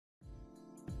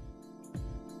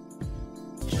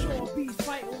bees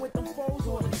fighting with them foes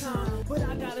all the time. But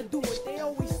I gotta do it, they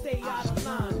always stay out of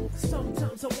line.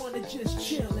 Sometimes I wanna just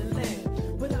chill and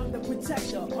land, but I'm the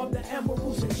protector of the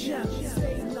emeralds and gems.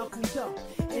 Stay knuckled up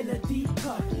in a deep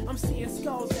cut. I'm seeing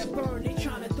skulls that burn, they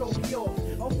trying to throw me off.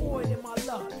 Avoiding my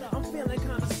luck, I'm feeling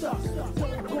kinda stuck.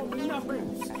 Don't call me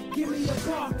Knuckles, give me a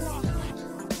box.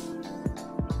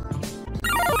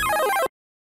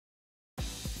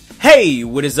 Hey,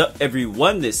 what is up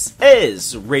everyone? This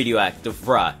is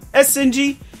RadioactiveRah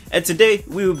SNG, and today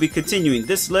we will be continuing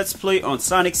this Let's Play on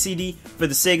Sonic CD for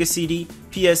the Sega CD,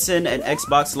 PSN, and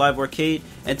Xbox Live Arcade.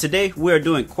 And today we are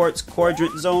doing Quartz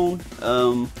Quadrant Zone.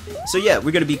 So yeah,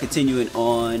 we're going to be continuing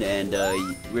on, and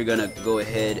we're going to go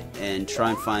ahead and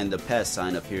try and find the pass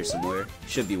sign up here somewhere.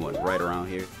 Should be one right around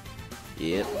here.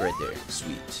 Yep, right there.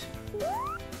 Sweet.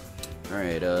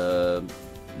 Alright,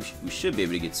 we should be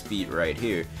able to get speed right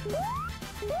here. There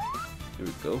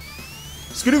we go.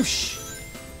 Skadoosh!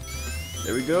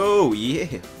 There we go, yeah.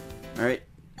 Alright,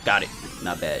 got it.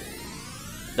 Not bad.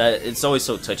 It's always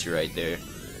so touchy right there.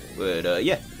 But,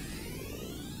 yeah.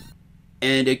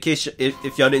 And in case,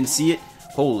 if y'all didn't see it,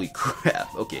 holy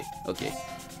crap. Okay.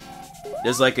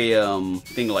 There's like a,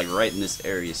 thing like right in this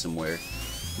area somewhere.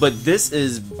 But this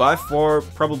is by far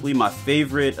probably my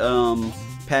favorite,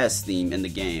 pass theme in the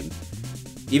game.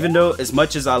 Even though, as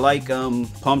much as I like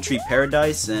Palm Tree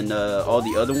Paradise and all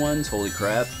the other ones, holy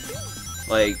crap.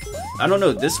 Like, I don't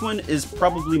know, this one is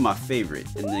probably my favorite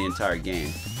in the entire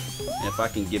game. And if I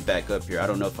can get back up here, I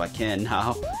don't know if I can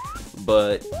now.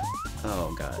 But,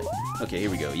 oh god. Okay, here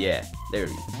we go, yeah. There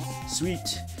we go.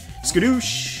 Sweet.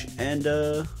 Skadoosh! And,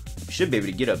 should be able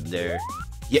to get up there.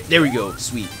 Yeah, there we go,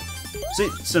 sweet.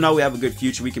 So now we have a good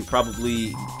future. We can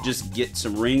probably just get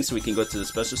some rings so we can go to the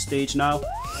special stage now.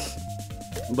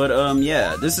 But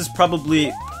yeah, this is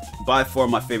probably by far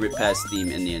my favorite pass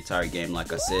theme in the entire game,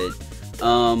 like I said.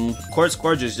 Quartz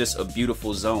Quadrant is just a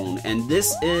beautiful zone, and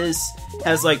this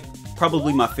has like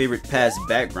probably my favorite pass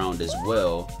background as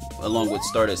well, along with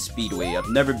Stardust Speedway. I've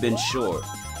never been sure,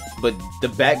 but the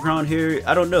background here,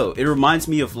 I don't know, it reminds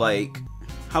me of like,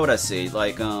 how would I say,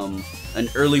 like an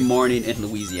early morning in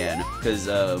Louisiana, because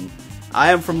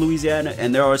I am from Louisiana,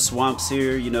 and there are swamps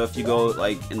here, you know, if you go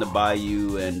like in the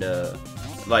bayou, and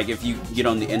like if you get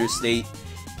on the interstate,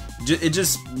 it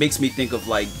just makes me think of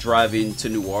like driving to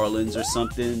New Orleans or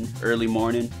something early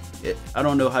morning. I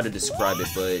don't know how to describe it,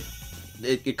 but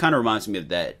it kind of reminds me of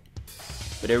that.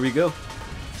 But there we go.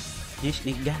 And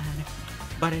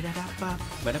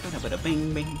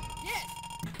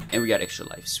we got extra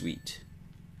life, sweet.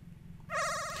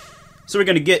 So we're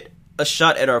gonna get a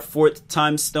shot at our 4th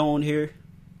time stone here.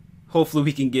 Hopefully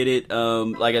we can get it.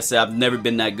 Like I said, I've never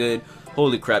been that good.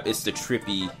 Holy crap, it's the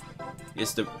trippy,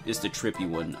 it's the trippy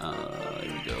one.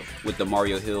 Here we go, with the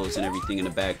Mario Hills and everything in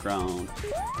the background.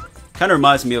 Kind of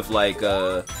reminds me of like,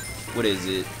 what is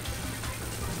it?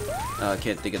 I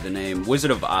can't think of the name.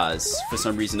 Wizard of Oz. For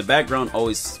some reason, the background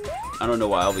always, I don't know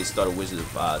why I always thought of Wizard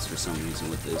of Oz for some reason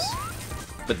with this.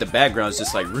 But the background is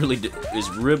just like really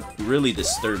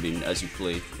disturbing as you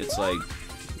play. It's like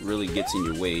really gets in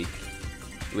your way.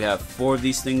 We have 4 of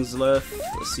these things left.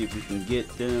 Let's see if we can get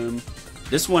them.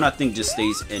 This one I think just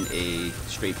stays in a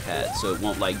straight path, so it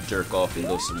won't like jerk off and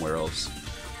go somewhere else.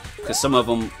 Because some of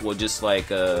them will just like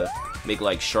make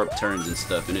like sharp turns and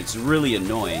stuff, and it's really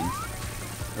annoying.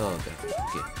 Oh god.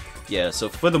 Okay. Yeah. So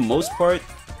for the most part,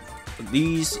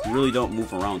 these really don't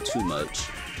move around too much.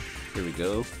 Here we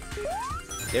go.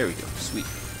 There we go. Sweet.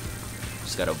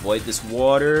 Just gotta avoid this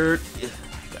water.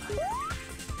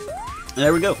 And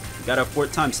there we go. Got our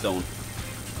 4th time stone.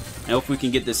 I hope we can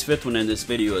get this 5th one in this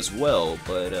video as well,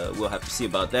 but we'll have to see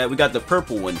about that. We got the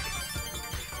purple one.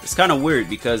 It's kind of weird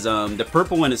because the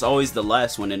purple one is always the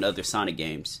last one in other Sonic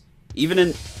games. Even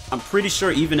in, I'm pretty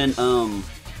sure even in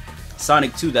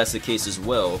Sonic 2 that's the case as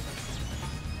well.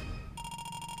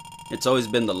 It's always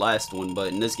been the last one,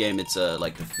 but in this game it's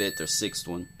like the 5th or 6th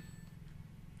one.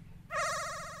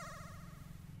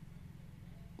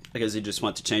 I guess they just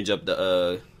want to change up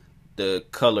the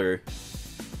color,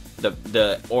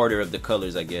 the order of the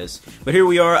colors, I guess. But here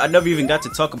we are. I never even got to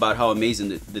talk about how amazing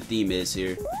the theme is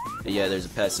here. And yeah, there's a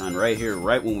pass sign right here,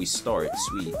 right when we start.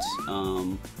 Sweet.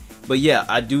 But yeah,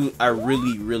 I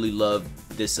really love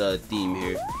this theme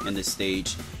here and this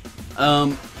stage.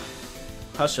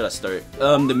 How should I start?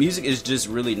 The music is just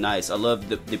really nice. I love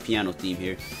the piano theme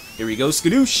here. Here we go,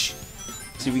 skadoosh.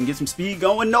 See if we can get some speed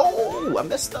going. No, I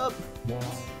messed up.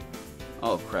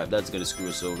 Oh crap, that's gonna screw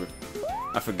us over.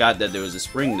 I forgot that there was a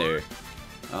spring there.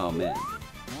 Oh man,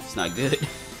 it's not good.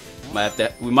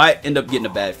 We might end up getting a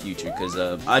bad future because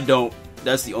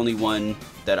that's the only one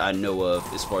that I know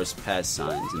of as far as pass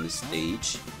signs in this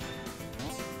stage.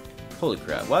 Holy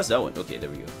crap, why is that one? Okay, there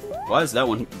we go. Why is that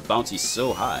one bouncy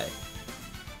so high?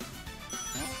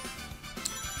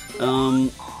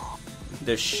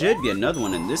 There should be another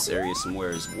one in this area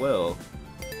somewhere as well.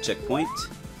 Checkpoint.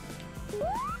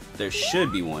 There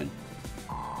should be one.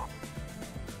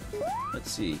 Let's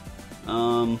see.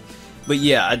 But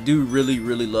yeah, I do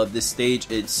really love this stage.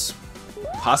 It's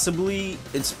probably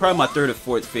my third or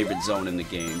fourth favorite zone in the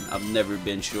game. I've never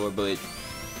been sure, but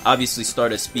obviously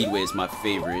Stardust Speedway is my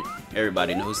favorite.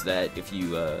 Everybody knows that. If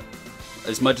you,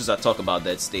 as much as I talk about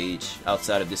that stage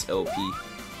outside of this LP,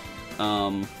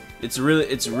 it's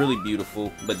really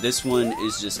beautiful. But this one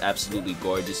is just absolutely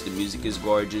gorgeous. The music is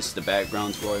gorgeous. The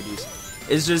background's gorgeous.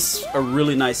 It's just a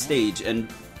really nice stage, and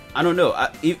I don't know.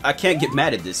 I can't get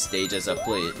mad at this stage as I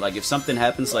play it. Like if something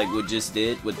happens like what just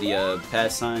did with the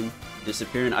pass sign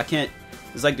disappearing, I can't.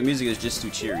 It's like the music is just too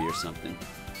cheery or something.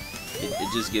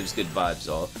 It just gives good vibes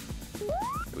off.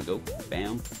 Here we go.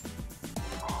 Bam.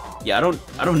 Yeah,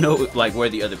 I don't know like where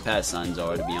the other pass signs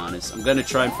are, to be honest. I'm gonna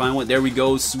try and find one. There we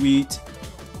go. Sweet.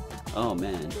 Oh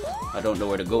man, I don't know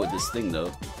where to go with this thing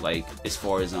though. Like as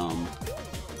far as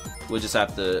we'll just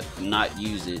have to not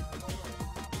use it.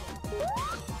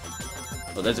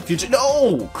 Oh, there's a future.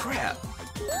 No, crap.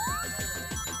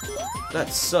 That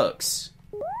sucks.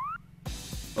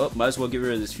 Oh, might as well get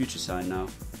rid of this future sign now.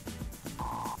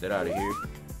 Get out of here.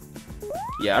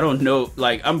 Yeah, I don't know.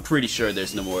 Like, I'm pretty sure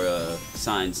there's no more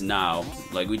signs now.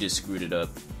 Like, we just screwed it up.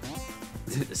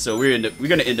 So we're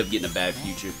gonna end up getting a bad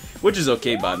future, which is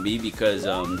okay by me because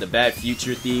the bad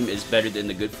future theme is better than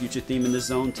the good future theme in this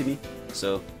zone to me.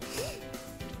 So,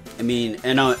 I mean,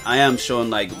 and I am showing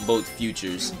like both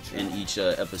futures in each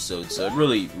episode, so it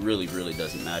really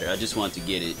doesn't matter. I just want to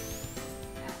get it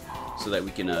so that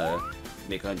we can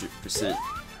make 100%. There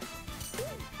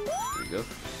we go.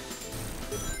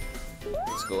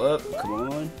 Let's go up. Come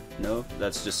on. No,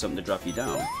 that's just something to drop you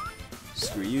down.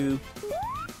 Screw you.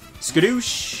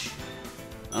 Skadoosh.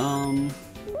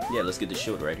 Yeah, let's get the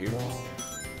shield right here.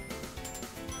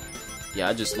 Yeah,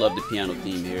 I just love the piano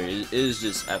theme here. It is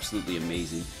just absolutely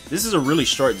amazing. This is a really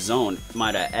short zone,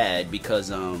 might I add,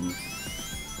 because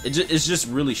it's just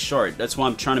really short. That's why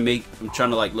I'm trying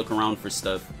to like look around for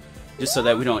stuff, just so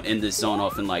that we don't end this zone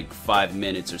off in like 5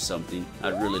 minutes or something. I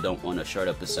really don't want a short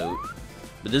episode.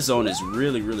 But this zone is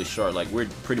really short. Like we're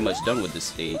pretty much done with this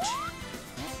stage.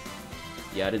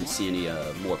 Yeah, I didn't see any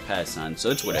more pass signs, so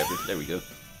it's whatever. There we go.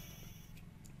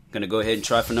 Gonna go ahead and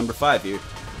try for number 5 here.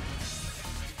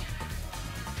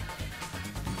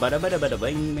 Bada bada bada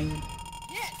bang bang.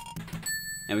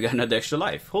 And we got another extra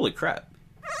life. Holy crap.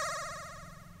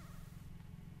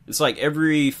 It's like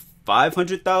every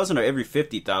 500,000 or every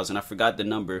 50,000. I forgot the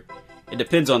number. It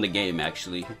depends on the game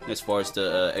actually, as far as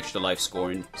the extra life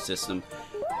scoring system.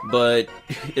 But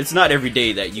it's not every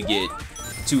day that you get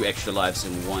 2 extra lives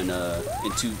in one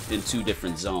in two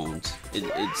different zones.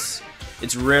 It's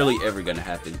rarely ever gonna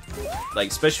happen. Like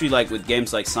especially like with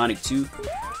games like Sonic 2.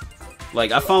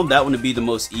 Like I found that one to be the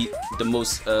most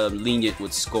lenient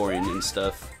with scoring and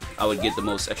stuff. I would get the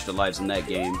most extra lives in that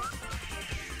game.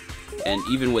 And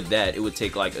even with that, it would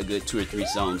take like a good 2 or 3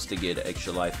 zones to get an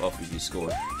extra life off of your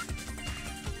score.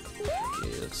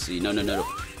 Okay, let's see. No.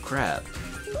 Crap.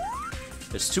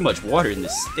 There's too much water in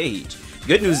this stage.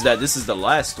 Good news is that this is the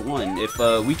last one. If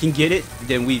we can get it,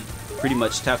 then we pretty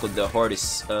much tackled the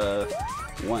hardest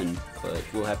one. But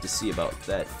we'll have to see about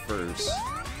that first.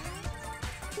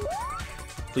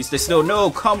 Please stay still.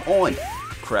 No, come on.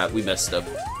 Crap, we messed up.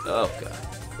 Oh,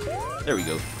 God. There we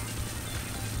go.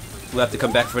 We'll have to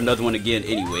come back for another one again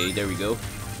anyway. There we go.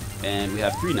 And we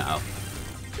have 3 now.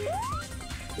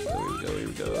 Here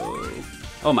we go.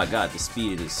 Oh my God, the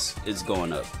speed is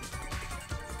going up.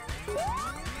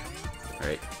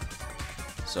 Alright.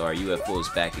 So our UFO is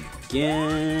back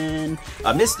again.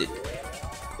 I missed it.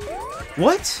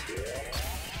 What?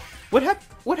 What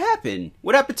happened?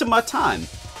 What happened to my time?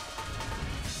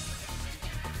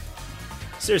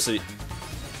 Seriously,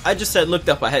 I just had looked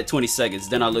up, I had 20 seconds,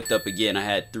 then I looked up again, I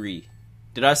had 3.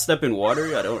 Did I step in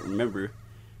water? I don't remember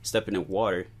stepping in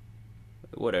water.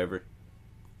 Whatever.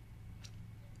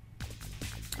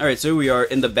 Alright, so here we are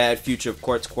in the bad future of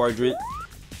Quartz Quadrant.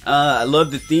 I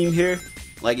love the theme here,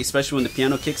 like especially when the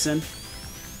piano kicks in.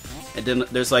 And then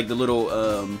there's like the little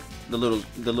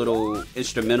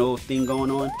instrumental thing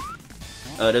going on.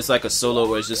 There's like a solo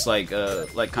where it's just like kind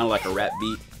of like a rap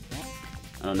beat.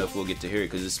 I don't know if we'll get to hear it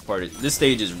because this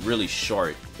stage is really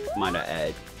short, might I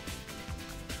add.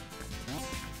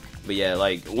 But yeah,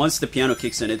 like once the piano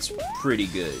kicks in, it's pretty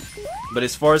good. But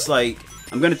as far as like,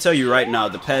 I'm gonna tell you right now,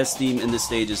 the pass theme in this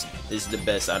stage is the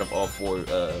best out of all 4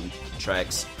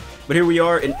 tracks. But here we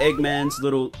are in Eggman's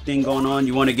little thing going on.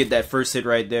 You want to get that first hit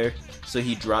right there so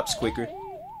he drops quicker.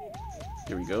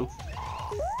 Here we go.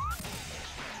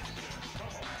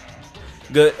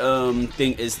 Good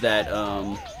thing is that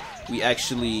we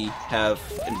actually have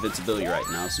invincibility right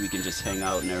now, so we can just hang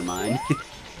out. Never mind.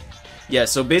 Yeah,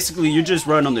 so basically you're just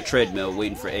running on the treadmill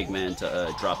waiting for Eggman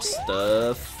to drop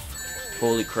stuff.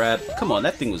 Holy crap. Come on,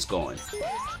 that thing was going.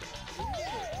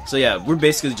 So yeah, we're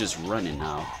basically just running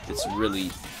now. It's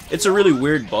a really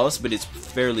weird boss, but it's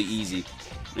fairly easy.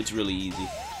 It's really easy.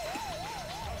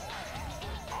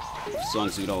 As long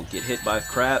as we don't get hit by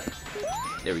crap.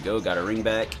 There we go, got a ring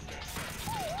back.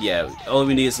 Yeah, all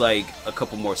we need is like a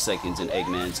couple more seconds and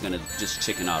Eggman's gonna just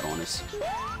chicken out on us.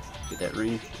 Get that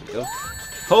ring, there we go.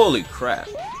 Holy crap.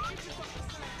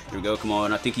 There we go, come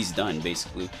on, I think he's done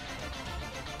basically.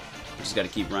 Just gotta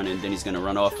keep running, then he's gonna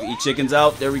run off, eat chickens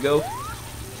out, there we go.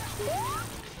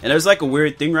 And there's like a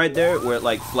weird thing right there where it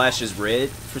like flashes red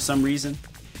for some reason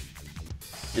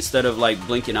instead of like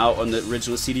blinking out on the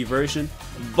original CD version.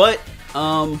 But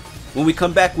when we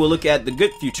come back, we'll look at the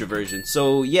good future version.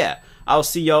 So yeah, I'll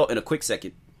see y'all in a quick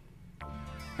second.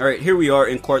 Alright, here we are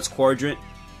in Quartz Quadrant,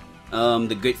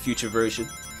 the good future version.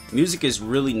 Music is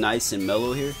really nice and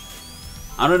mellow here.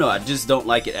 I don't know, I just don't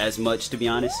like it as much, to be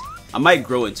honest. I might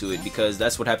grow into it because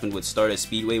that's what happened with Stardust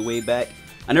Speedway way back.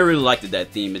 I never really liked that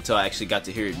theme until I actually got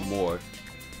to hear it more.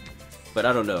 But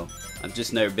I don't know, I've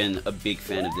just never been a big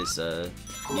fan of this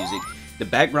music. The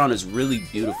background is really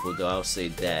beautiful though, I'll say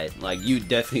that. Like, you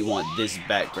definitely want this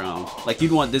background. Like,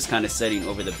 you'd want this kind of setting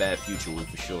over the Bad Future one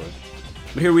for sure.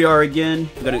 But here we are again.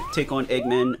 I'm gonna take on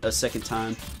Eggman a second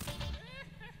time.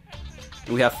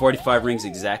 And we have 45 rings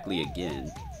exactly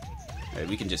again. Alright,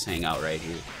 we can just hang out right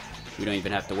here. We don't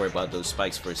even have to worry about those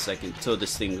spikes for a second until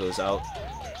this thing goes out.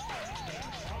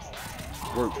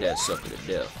 Work that sucker to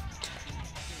death.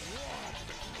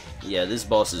 Yeah, this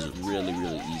boss is really,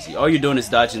 really easy. All you're doing is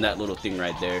dodging that little thing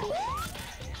right there.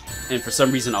 And for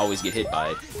some reason, I always get hit by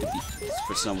it.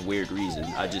 For some weird reason.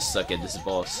 I just suck at this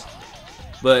boss.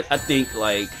 But I think,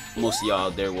 like, most of y'all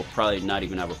out there will probably not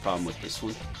even have a problem with this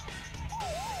one.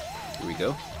 Here we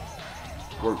go.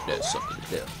 Work that sucker to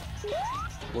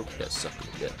death. Work that sucker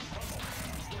to death.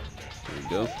 There we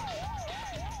go.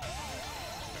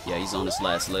 Yeah, he's on his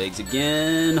last legs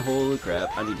again. Holy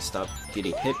crap. I need to stop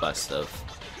getting hit by stuff.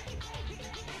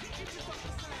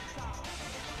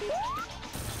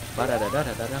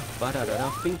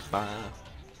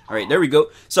 Alright, there we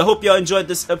go. So I hope y'all enjoyed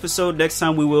this episode. Next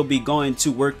time we will be going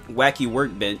to Wacky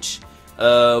Workbench.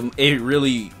 A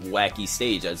really wacky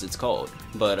stage, as it's called.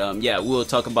 But yeah, we'll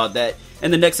talk about that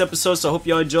in the next episode. So I hope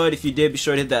y'all enjoyed. If you did, be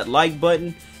sure to hit that like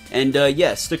button. And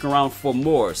yeah, stick around for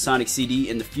more Sonic CD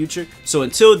in the future. So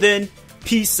until then,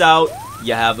 peace out.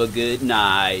 You have a good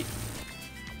night.